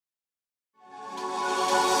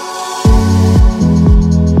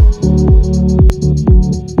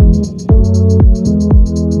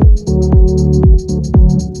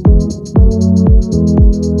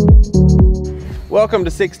Welcome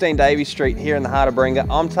to 16 Davies Street here in the heart of Baringa.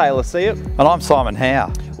 I'm Taylor Seep. And I'm Simon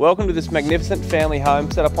Howe. Welcome to this magnificent family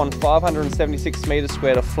home set up on 576 metres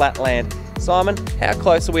squared of flat land. Simon, how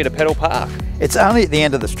close are we to Petal Park? It's only at the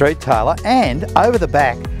end of the street, Taylor, and over the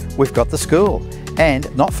back we've got the school.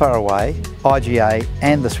 And not far away, IGA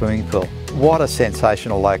and the swimming pool. What a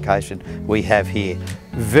sensational location we have here.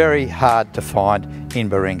 Very hard to find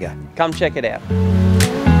in Baringa. Come check it out.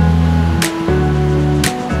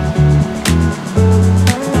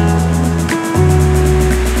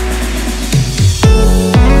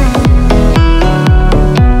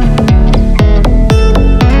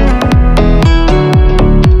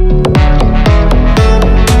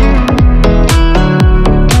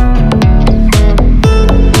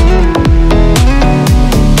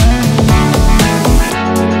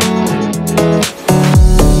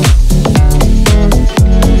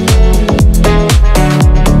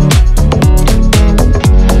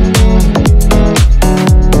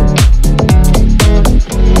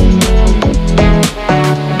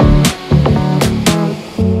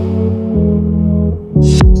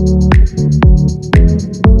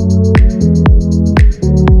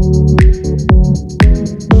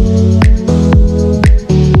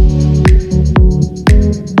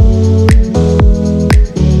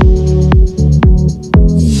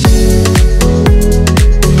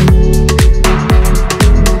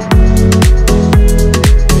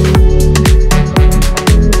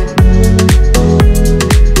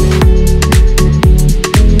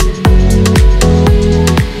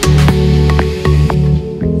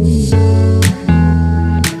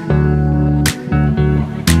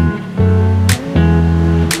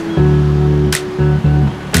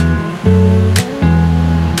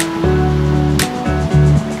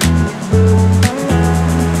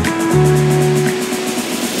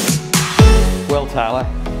 Well, Taylor,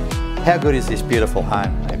 how good is this beautiful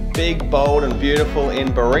home? Big, bold and beautiful in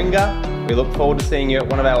Baringa. We look forward to seeing you at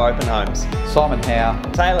one of our open homes. Simon Howe,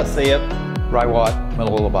 Taylor Seep. Ray White,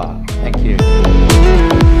 Millawalla Bar. Thank you.